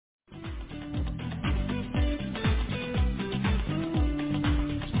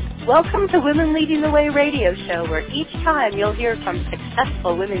Welcome to Women Leading the Way radio show, where each time you'll hear from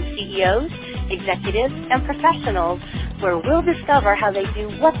successful women CEOs, executives, and professionals, where we'll discover how they do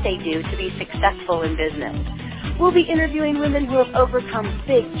what they do to be successful in business. We'll be interviewing women who have overcome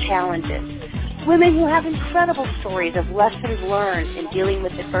big challenges, women who have incredible stories of lessons learned in dealing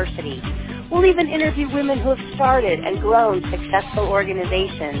with adversity. We'll even interview women who have started and grown successful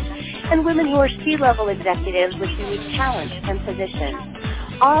organizations, and women who are C-level executives with unique talents and positions.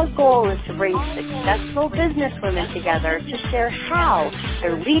 Our goal is to bring successful business women together to share how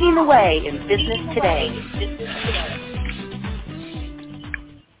they're leading the way in business today.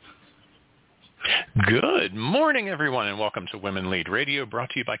 Good morning, everyone, and welcome to Women Lead Radio, brought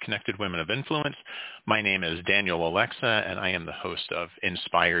to you by Connected Women of Influence. My name is Daniel Alexa, and I am the host of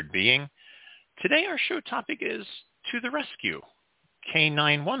Inspired Being. Today, our show topic is To the Rescue.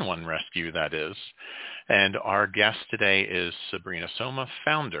 K911ResQ, that is. And our guest today is Sabrina Soma,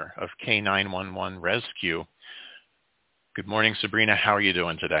 founder of K911ResQ. Good morning, Sabrina. How are you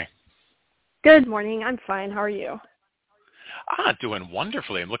doing today? Good morning. I'm fine. How are you? Doing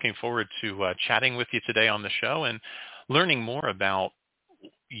wonderfully. I'm looking forward to chatting with you today on the show and learning more about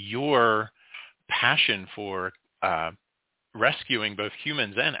your passion for rescuing both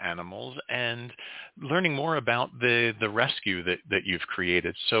humans and animals, and learning more about the rescue that you've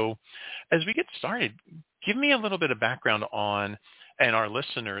created. So as we get started, give me a little bit of background on, and our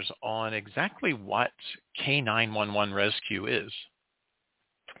listeners, on exactly what K911ResQ is.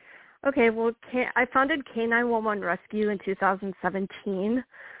 Okay, well, I founded K911ResQ in 2017,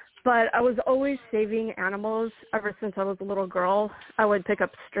 but I was always saving animals ever since I was a little girl. I would pick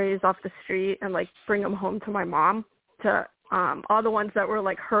up strays off the street and bring them home to my mom, to all the ones that were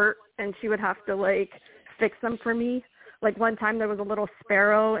hurt, and she would have to fix them for me. One time there was a little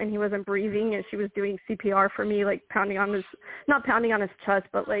sparrow and he wasn't breathing, and she was doing CPR for me, pounding on his, not pounding on his chest,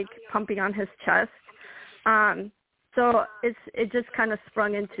 but pumping on his chest. So it just kind of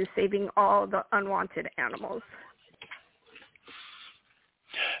sprung into saving all the unwanted animals.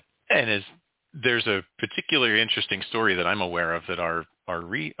 And there's a particularly interesting story that I'm aware of that our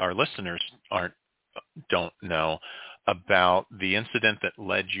listeners don't know about the incident that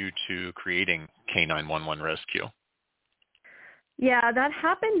led you to creating K911ResQ. Yeah, that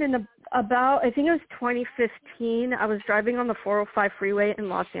happened in about, I think it was 2015. I was driving on the 405 freeway in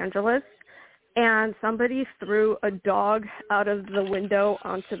Los Angeles, and somebody threw a dog out of the window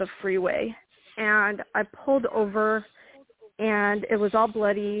onto the freeway. And I pulled over, and it was all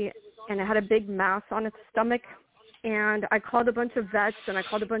bloody, and it had a big mass on its stomach. And I called a bunch of vets, and I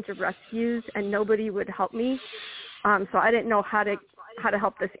called a bunch of rescues, and nobody would help me. So I didn't know how to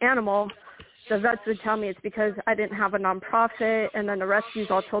help this animal. The vets would tell me it's because I didn't have a nonprofit, and then the rescues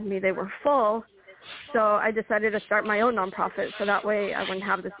all told me they were full. So I decided to start my own nonprofit, so that way I wouldn't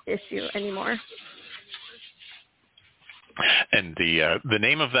have this issue anymore. And the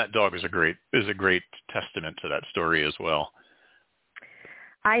name of that dog is a great testament to that story as well.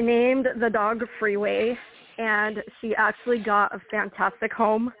 I named the dog Freeway, and she actually got a fantastic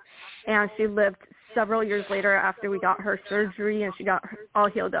home, and she lived several years later after we got her surgery, and she got all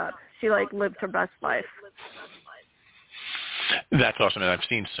healed up. She lived her best life. That's awesome. And I've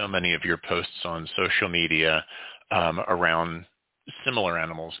seen so many of your posts on social media around similar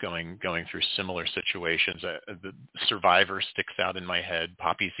animals going through similar situations. The Survivor sticks out in my head.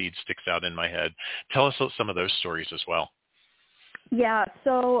 Poppy Seed sticks out in my head. Tell us some of those stories as well. Yeah,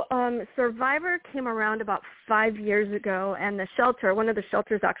 so Survivor came around about 5 years ago, and one of the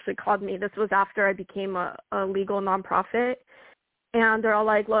shelters actually called me. This was after I became a legal nonprofit. And they're all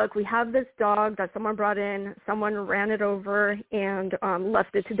like, look, we have this dog that someone brought in. Someone ran it over and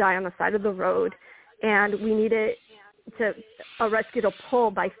left it to die on the side of the road. And we need a rescue to pull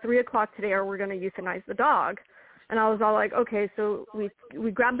by 3 o'clock today, or we're going to euthanize the dog. And I was all like, okay, so we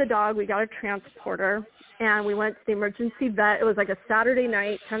grabbed the dog, we got a transporter, and we went to the emergency vet. It was a Saturday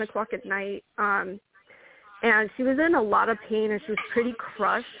night, 10 o'clock at night. And she was in a lot of pain, and she was pretty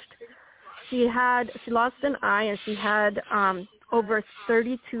crushed. She lost an eye, and she had over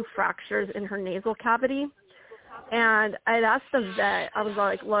 32 fractures in her nasal cavity. And I'd asked the vet, I was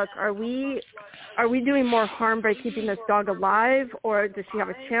like, look, are we doing more harm by keeping this dog alive, or does she have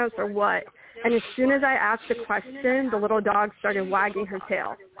a chance, or what? And as soon as I asked the question, the little dog started wagging her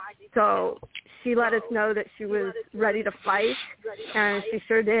tail. So she let us know that she was ready to fight, and she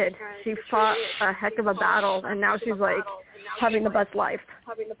sure did. She fought a heck of a battle, and now she's having the best life.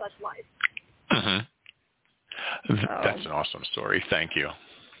 Mm-hmm. That's an awesome story. Thank you.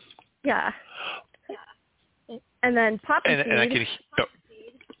 Yeah. And then Poppy Seed. And I can,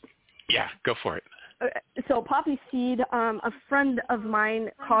 yeah, go for it. So Poppy Seed, a friend of mine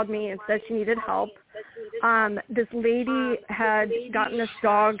called me and said she needed help. This lady had gotten this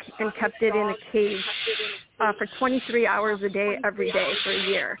dog and kept it in a cage for 23 hours a day, every day for a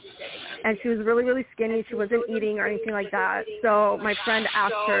year. And she was really, really skinny. She wasn't eating or anything like that. So my friend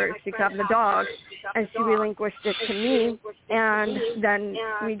asked her if she could have the dog, and she relinquished it to me. And then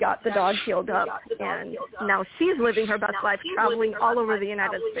we got the dog healed up, and now she's living her best life, traveling all over the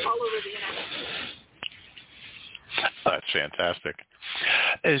United States. That's fantastic.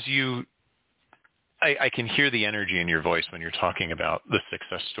 I can hear the energy in your voice when you're talking about the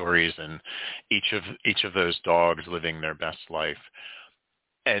success stories and each of those dogs living their best life.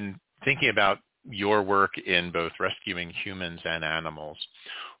 And thinking about your work in both rescuing humans and animals,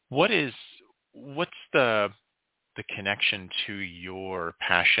 what's the connection to your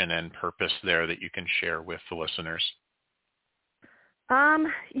passion and purpose there that you can share with the listeners?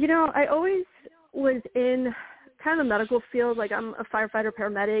 I always was in kind of the medical field. Like, I'm a firefighter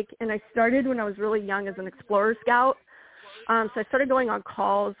paramedic, and I started when I was really young as an explorer scout. So I started going on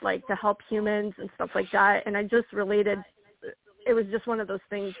calls, like, to help humans and stuff like that, and I just related. It was just one of those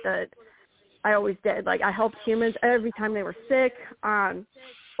things that I always did. Like, I helped humans every time they were sick, the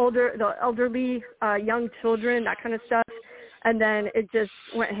elderly, young children, that kind of stuff. And then it just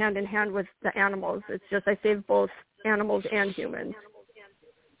went hand in hand with the animals. It's just I saved both animals and humans.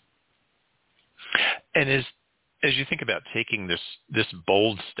 And as you think about taking this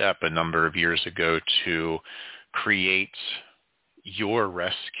bold step a number of years ago to create your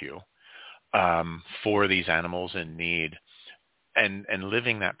rescue for these animals in need and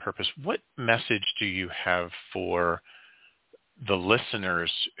living that purpose, what message do you have for the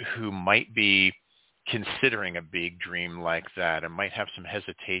listeners who might be considering a big dream like that and might have some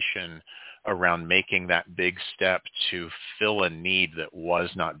hesitation around making that big step to fill a need that was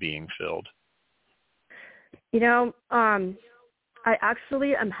not being filled? I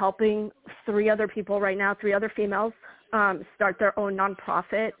actually am helping 3 other people right now, 3 other females, start their own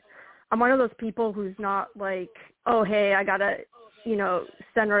nonprofit. I'm one of those people who's not like, oh, hey, I got to,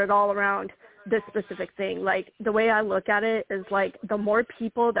 center it all around this specific thing. Like, the way I look at it is like the more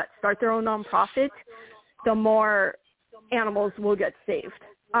people that start their own nonprofit, the more animals will get saved.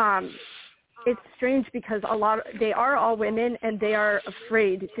 It's strange because they are all women, and they are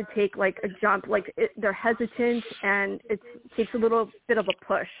afraid to take like a jump. Like, they're hesitant, and it takes a little bit of a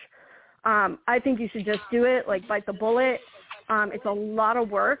push. I think you should just do it, like bite the bullet. It's a lot of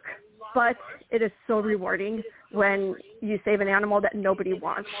work, but it is so rewarding when you save an animal that nobody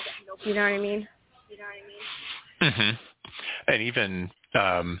wants. You know what I mean? Mm-hmm. And even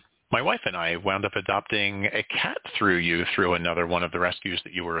my wife and I wound up adopting a cat through another one of the rescues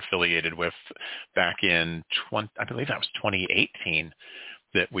that you were affiliated with back in, I believe that was 2018,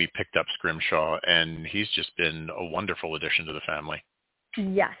 that we picked up Scrimshaw, and he's just been a wonderful addition to the family.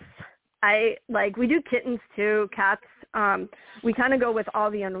 Yes. We do kittens too, cats. We kind of go with all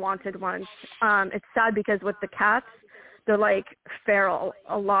the unwanted ones. It's sad because with the cats, they're like feral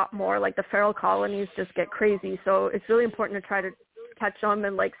a lot more. Like, the feral colonies just get crazy. So it's really important to try to catch them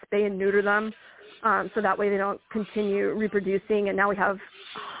and like spay and neuter them, so that way they don't continue reproducing. And now we have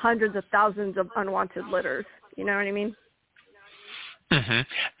hundreds of thousands of unwanted litters. You know what I mean? Mm-hmm.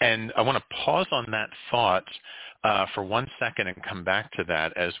 And I want to pause on that thought for 1 second and come back to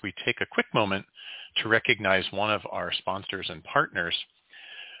that as we take a quick moment to recognize one of our sponsors and partners.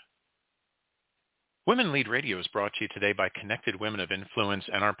 Women Lead Radio is brought to you today by Connected Women of Influence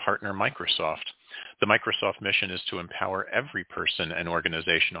and our partner, Microsoft. The Microsoft mission is to empower every person and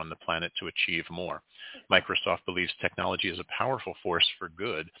organization on the planet to achieve more. Microsoft believes technology is a powerful force for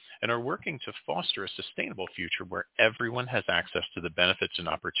good and are working to foster a sustainable future where everyone has access to the benefits and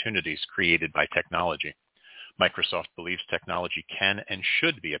opportunities created by technology. Microsoft believes technology can and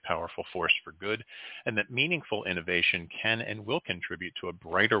should be a powerful force for good, and that meaningful innovation can and will contribute to a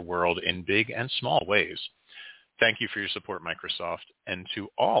brighter world in big and small ways. Thank you for your support, Microsoft, and to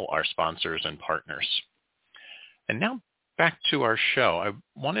all our sponsors and partners. And now back to our show. I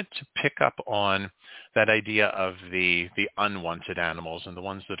wanted to pick up on that idea of the unwanted animals and the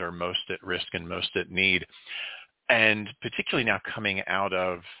ones that are most at risk and most at need, and particularly now coming out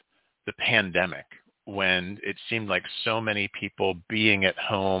of the pandemic, when it seemed like so many people being at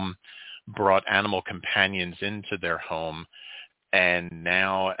home brought animal companions into their home. And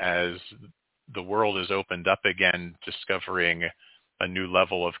now as the world is opened up again, discovering a new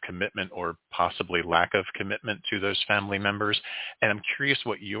level of commitment or possibly lack of commitment to those family members. And I'm curious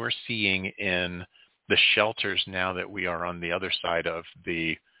what you're seeing in the shelters now that we are on the other side of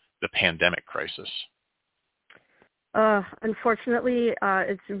the pandemic crisis. Unfortunately,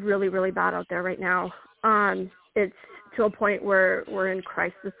 it's really, really bad out there right now. It's to a point where we're in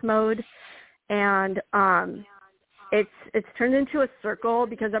crisis mode, and it's turned into a circle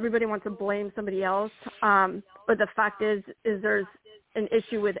because everybody wants to blame somebody else. But the fact is there's an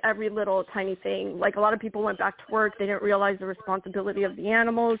issue with every little tiny thing. Like, a lot of people went back to work. They didn't realize the responsibility of the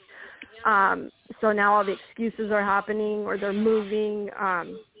animals. So now all the excuses are happening, or they're moving,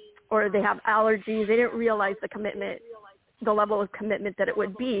 or they have allergies. They didn't realize the level of commitment that it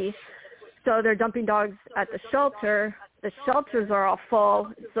would be. So they're dumping dogs at the shelter. The shelters are all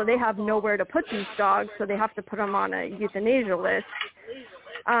full, so they have nowhere to put these dogs, so they have to put them on a euthanasia list.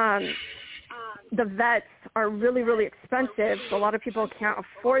 The vets are really, really expensive, so a lot of people can't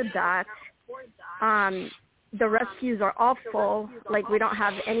afford that. The rescues are all full. Like, we don't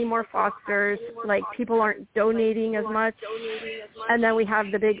have any more fosters. Like, people aren't donating as much. And then we have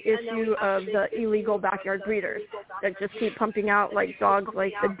the big issue of the illegal backyard breeders that just keep pumping out, like, dogs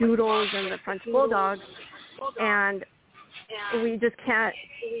like the Doodles and the French Bulldogs. And we just can't,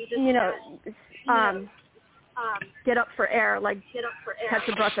 get up for air, catch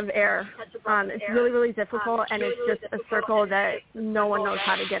a breath of air. It's really, really difficult, and it's just a circle that no one knows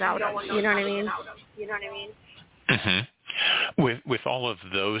how to get out of. You know what I mean? Mm-hmm. With all of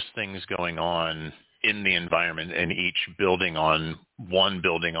those things going on in the environment, and each building on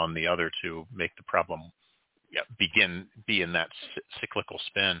the other to make the problem be in that cyclical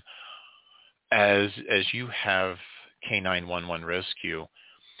spin, as you have K911ResQ,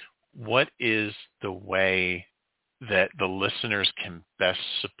 what is the way that the listeners can best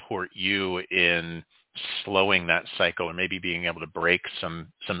support you in slowing that cycle, or maybe being able to break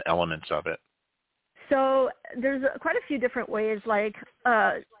some elements of it? So there's quite a few different ways. Like,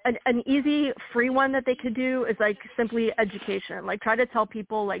 an easy free one that they could do is simply education. Like, try to tell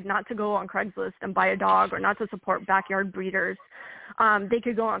people not to go on Craigslist and buy a dog, or not to support backyard breeders. They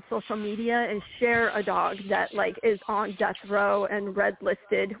could go on social media and share a dog that is on death row and red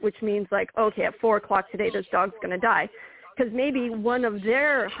listed, which means okay, at 4:00 today this dog's going to die. Because maybe one of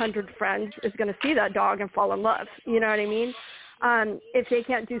their 100 friends is going to see that dog and fall in love. You know what I mean? If they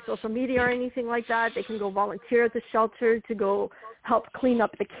can't do social media or anything like that, they can go volunteer at the shelter to go help clean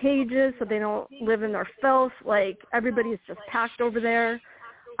up the cages so they don't live in their filth. Everybody's just packed over there.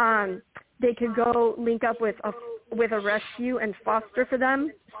 They could go link up with a rescue and foster for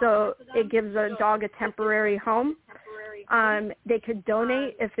them, so it gives a dog a temporary home. They could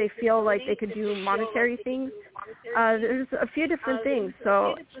donate if they feel like they could do monetary things. There's a few different things,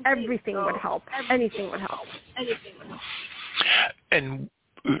 so everything would help. Anything would help. And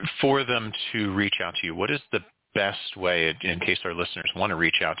for them to reach out to you, what is the best way, in case our listeners want to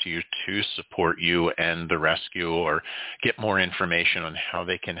reach out to you to support you and the rescue, or get more information on how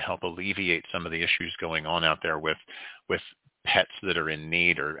they can help alleviate some of the issues going on out there with pets that are in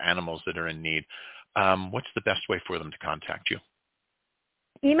need, or animals that are in need? What's the best way for them to contact you?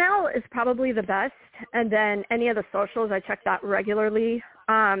 Email is probably the best, and then any of the socials, I check that regularly.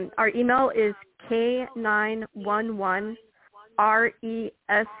 Our email is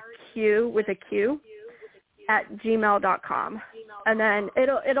K911ResQ with a Q @gmail.com. And then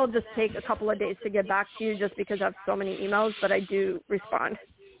it'll just take a couple of days to get back to you, just because I have so many emails, but I do respond.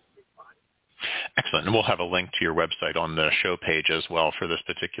 Excellent. And we'll have a link to your website on the show page as well for this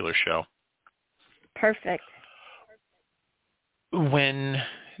particular show. Perfect. When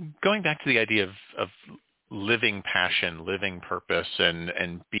going back to the idea of living passion, living purpose,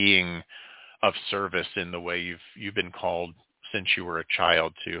 and being of service in the way you've been called since you were a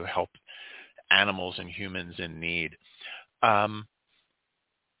child to help animals and humans in need,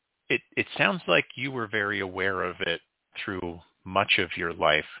 it sounds like you were very aware of it through much of your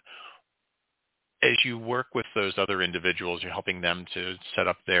life. As you work with those other individuals, you're helping them to set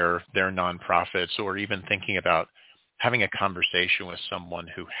up their nonprofits, or even thinking about having a conversation with someone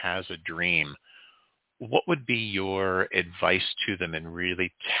who has a dream, what would be your advice to them in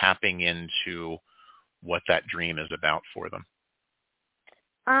really tapping into what that dream is about for them?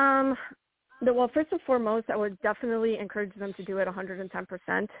 Well, first and foremost, I would definitely encourage them to do it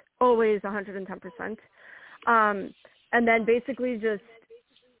 110%, always 110%. And then basically just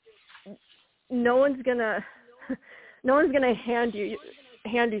no one's gonna hand you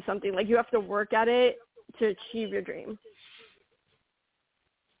something. You have to work at it to achieve your dream.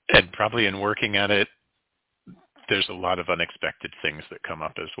 And probably in working at it, there's a lot of unexpected things that come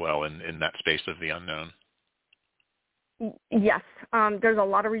up as well in that space of the unknown. Yes. There's a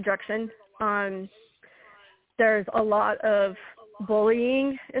lot of rejection. There's a lot of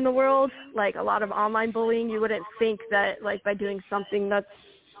bullying in the world, a lot of online bullying. You wouldn't think that by doing something that's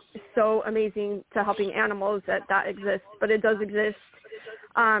so amazing to helping animals that exists, but it does exist.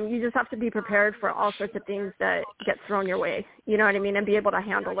 You just have to be prepared for all sorts of things that get thrown your way, you know what I mean, and be able to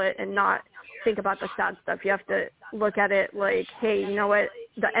handle it and not think about the sad stuff. You have to look at it like, hey, you know what,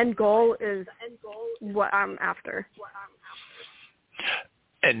 the end goal is what I'm after.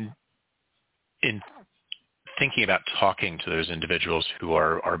 And in thinking about talking to those individuals who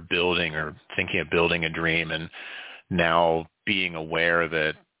are building or thinking of building a dream, and now being aware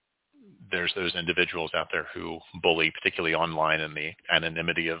that there's those individuals out there who bully, particularly online and the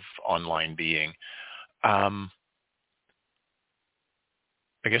anonymity of online being.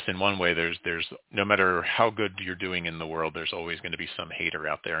 I guess in one way, there's no matter how good you're doing in the world, there's always going to be some hater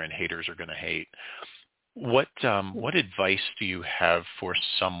out there, and haters are going to hate. What advice do you have for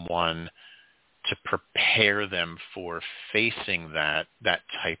someone to prepare them for facing that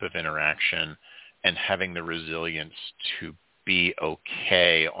type of interaction and having the resilience to be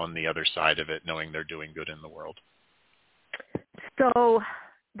okay on the other side of it, knowing they're doing good in the world? So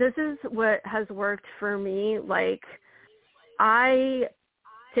this is what has worked for me. Like, I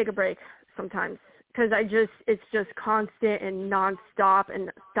take a break sometimes because it's just constant and nonstop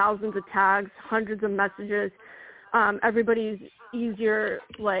and thousands of tags, hundreds of messages. Everybody's easier,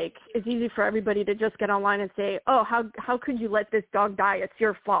 like, it's easy for everybody to just get online and say, oh, how could you let this dog die? It's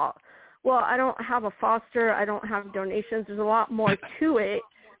your fault. Well, I don't have a foster. I don't have donations. There's a lot more to it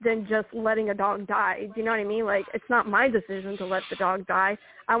than just letting a dog die. Do you know what I mean? Like, it's not my decision to let the dog die.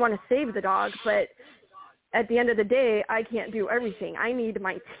 I want to save the dog, but at the end of the day, I can't do everything. I need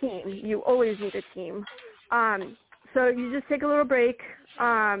my team. You always need a team. So you just take a little break,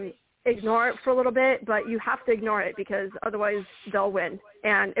 ignore it for a little bit, but you have to ignore it because otherwise they'll win.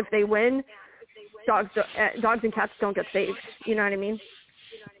 And if they win, dogs and cats don't get saved. You know what I mean?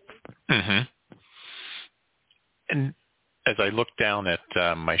 Mm-hmm. And as I look down at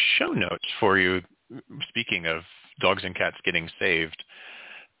my show notes for you, speaking of dogs and cats getting saved,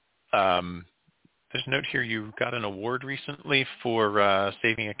 there's a note here. You got an award recently for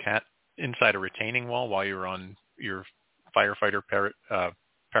saving a cat inside a retaining wall while you were on your firefighter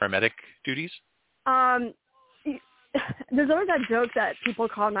paramedic duties. There's always that joke that people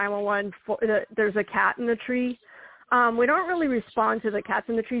call 911 for there's a cat in the tree. We don't really respond to the cats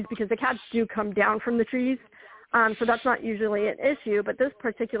in the trees because the cats do come down from the trees. So that's not usually an issue. But this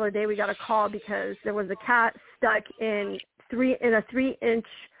particular day we got a call because there was a cat stuck in a 3-inch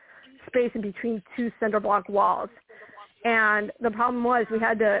space in between two cinder block walls. And the problem was we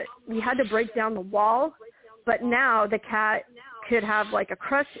had to break down the wall, but now the cat could have like a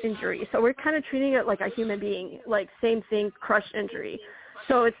crush injury. So we're kind of treating it like a human being, like same thing, crush injury.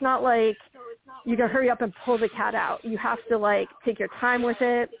 So it's not like you can hurry up and pull the cat out. You have to like take your time with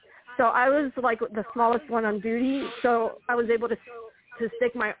it. So I was like the smallest one on duty. So I was able to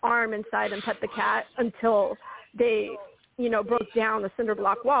stick my arm inside and pet the cat until they, broke down the cinder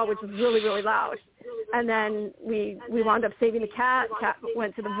block wall, which was really, really loud. And then we wound up saving the cat. The cat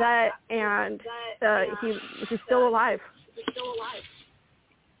went to the vet, and he's still alive.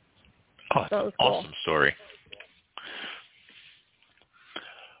 Oh, that's an awesome story.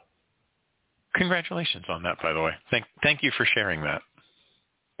 Congratulations on that, by the way. Thank you for sharing that.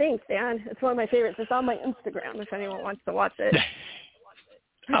 Thanks, Dan. It's one of my favorites. It's on my Instagram if anyone wants to watch it.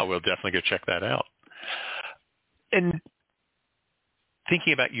 Oh, we'll definitely go check that out. And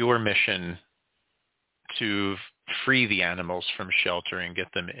thinking about your mission to free the animals from shelter and get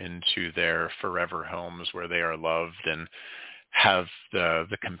them into their forever homes where they are loved and have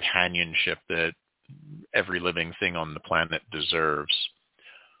the companionship that every living thing on the planet deserves.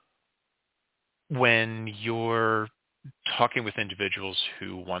 When you're talking with individuals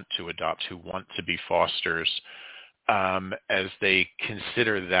who want to adopt, who want to be fosters, as they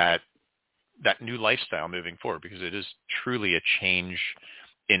consider that new lifestyle moving forward, because it is truly a change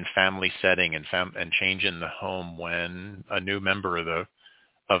in family setting and change in the home when a new member of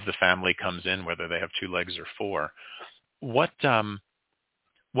the family comes in, whether they have 2 legs or 4.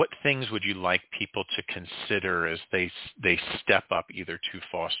 What things would you like people to consider as they step up either to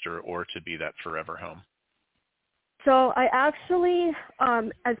foster or to be that forever home? So I actually,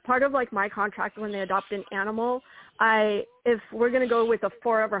 as part of like my contract when they adopt an animal, if we're going to go with a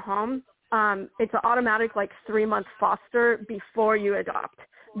forever home, it's an automatic like 3-month foster before you adopt.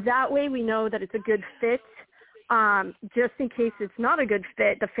 That way we know that it's a good fit. Just in case it's not a good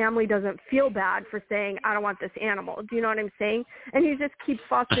fit, the family doesn't feel bad for saying, I don't want this animal. Do you know what I'm saying? And you just keep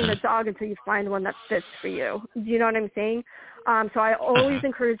fostering the dog until you find one that fits for you. Do you know what I'm saying? So I always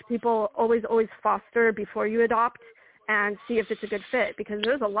encourage people, always foster before you adopt and see if it's a good fit, because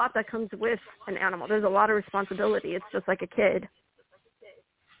there's a lot that comes with an animal. There's a lot of responsibility. It's just like a kid.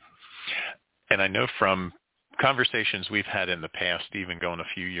 And I know from conversations we've had in the past, even going a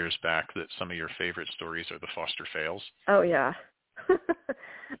few years back, that some of your favorite stories are the foster fails. Oh, yeah.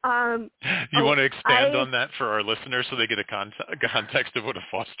 You want to expand on that for our listeners so they get a context of what a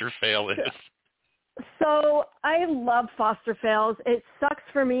foster fail is? So I love foster fails. It sucks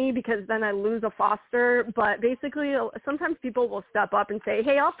for me because then I lose a foster, but basically sometimes people will step up and say,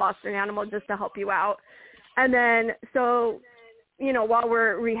 hey, I'll foster an animal just to help you out. And then so, while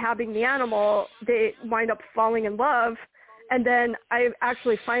we're rehabbing the animal, they wind up falling in love. And then I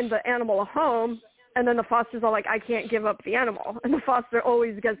actually find the animal a home. And then the foster's all like, I can't give up the animal. And the foster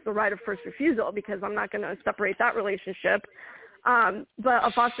always gets the right of first refusal because I'm not going to separate that relationship. But a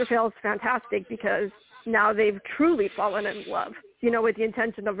foster fail is fantastic because now they've truly fallen in love, with the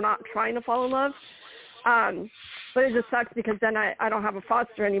intention of not trying to fall in love. But it just sucks because then I don't have a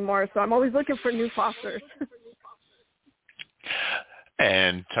foster anymore. So I'm always looking for new fosters.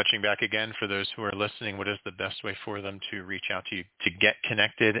 And touching back again, for those who are listening, what is the best way for them to reach out to you to get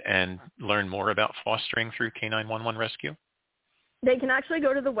connected and learn more about fostering through K911ResQ? They can actually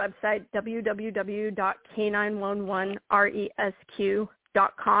go to the website,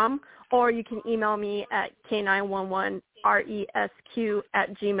 www.K911ResQ.com, or you can email me at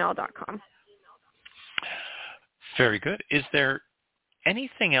K911ResQ@gmail.com. Very good. Is there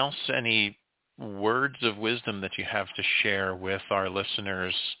anything else, any words of wisdom that you have to share with our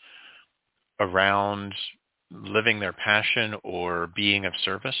listeners around living their passion or being of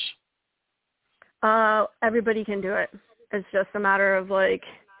service? Everybody can do it. It's just a matter of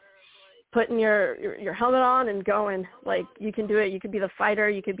putting your helmet on and going. You can do it. You could be the fighter.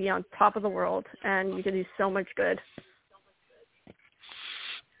 You could be on top of the world, and you can do so much good.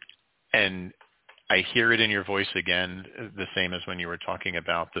 And I hear it in your voice again, the same as when you were talking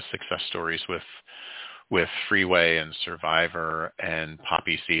about the success stories with Freeway and Survivor and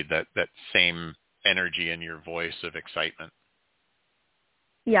Poppy Seed, that same energy in your voice of excitement.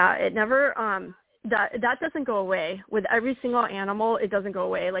 Yeah, it never, that doesn't go away. With every single animal, it doesn't go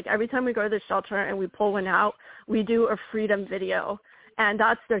away. Every time we go to the shelter and we pull one out, we do a freedom video. And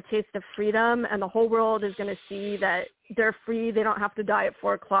that's their taste of freedom, and the whole world is going to see that they're free, they don't have to die at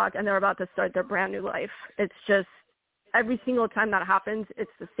 4 o'clock, and they're about to start their brand new life. It's just, every single time that happens,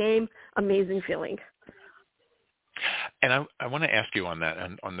 it's the same amazing feeling. And I want to ask you on that,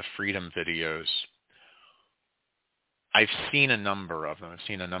 on the freedom videos. I've seen a number of them. I've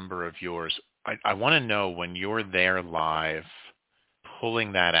seen a number of yours. I want to know, when you're there live,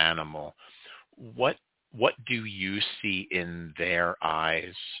 pulling that animal, what do you see in their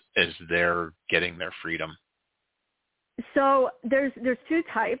eyes as they're getting their freedom? So there's 2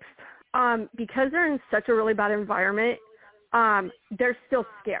 types. Because they're in such a really bad environment, they're still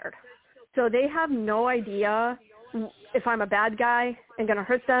scared. So they have no idea if I'm a bad guy and going to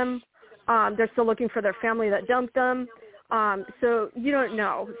hurt them. They're still looking for their family that dumped them. So you don't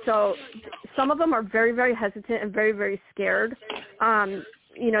know. So some of them are very, very hesitant and very, very scared. So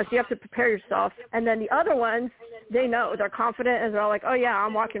you have to prepare yourself. And then the other ones, they know. They're confident, and they're all like, oh, yeah,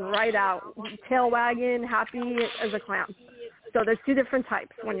 I'm walking right out, tail wagging, happy as a clown. So there's 2 different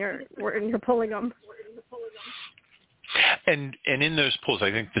types when you're pulling them. And in those pulls,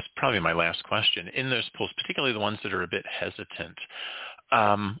 I think this is probably my last question. In those pulls, particularly the ones that are a bit hesitant,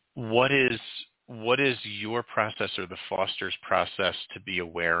 what is your process or the foster's process to be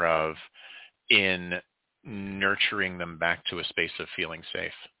aware of in nurturing them back to a space of feeling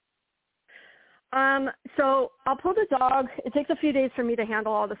safe? So I'll pull the dog. It takes a few days for me to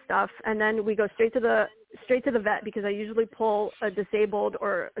handle all the stuff, and then we go straight to the vet, because I usually pull a disabled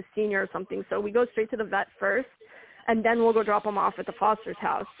or a senior or something. So we go straight to the vet first, and then we'll go drop them off at the foster's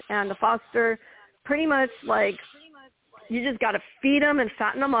house. And the foster, pretty much you just got to feed them and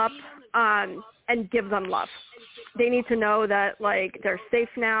fatten them up, and give them love. They need to know that they're safe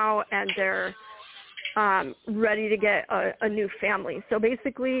now and they're ready to get a new family. So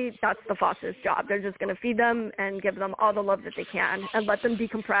basically, that's the foster's job. They're just going to feed them and give them all the love that they can and let them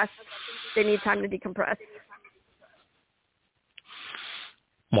decompress. They need time to decompress.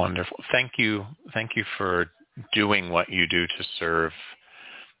 Wonderful. Thank you. Thank you for doing what you do to serve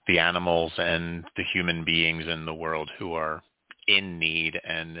the animals and the human beings in the world who are in need,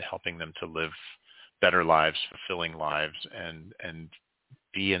 and helping them to live better lives, fulfilling lives, and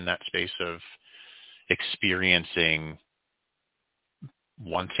be in that space of experiencing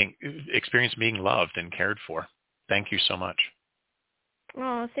being loved and cared for. Thank you so much.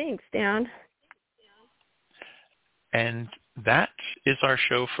 Oh, thanks, Dan. And that is our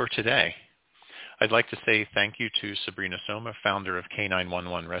show for today. I'd like to say thank you to Sabrina Soma, founder of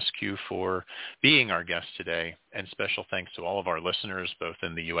K911ResQ, for being our guest today, and special thanks to all of our listeners, both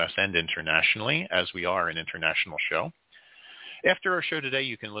in the U.S. and internationally, as we are an international show. After our show today,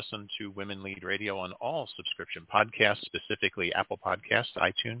 you can listen to Women Lead Radio on all subscription podcasts, specifically Apple Podcasts,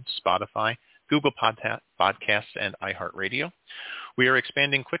 iTunes, Spotify, Google Podcasts, and iHeartRadio. We are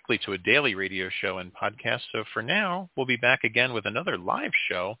expanding quickly to a daily radio show and podcast, so for now, we'll be back again with another live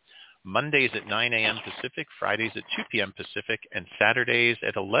show, Mondays at 9 a.m. Pacific, Fridays at 2 p.m. Pacific, and Saturdays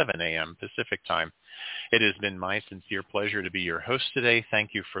at 11 a.m. Pacific time. It has been my sincere pleasure to be your host today.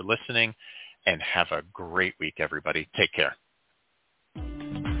 Thank you for listening, and have a great week, everybody. Take care.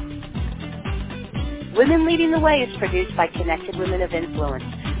 Women Leading the Way is produced by Connected Women of Influence,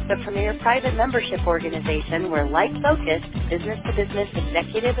 the premier private membership organization where like-focused, business-to-business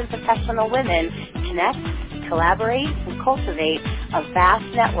executive and professional women connect, collaborate, and cultivate a vast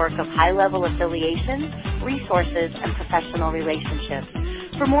network of high-level affiliations, resources, and professional relationships.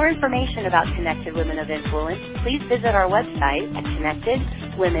 For more information about Connected Women of Influence, please visit our website at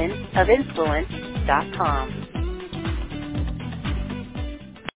connectedwomenofinfluence.com.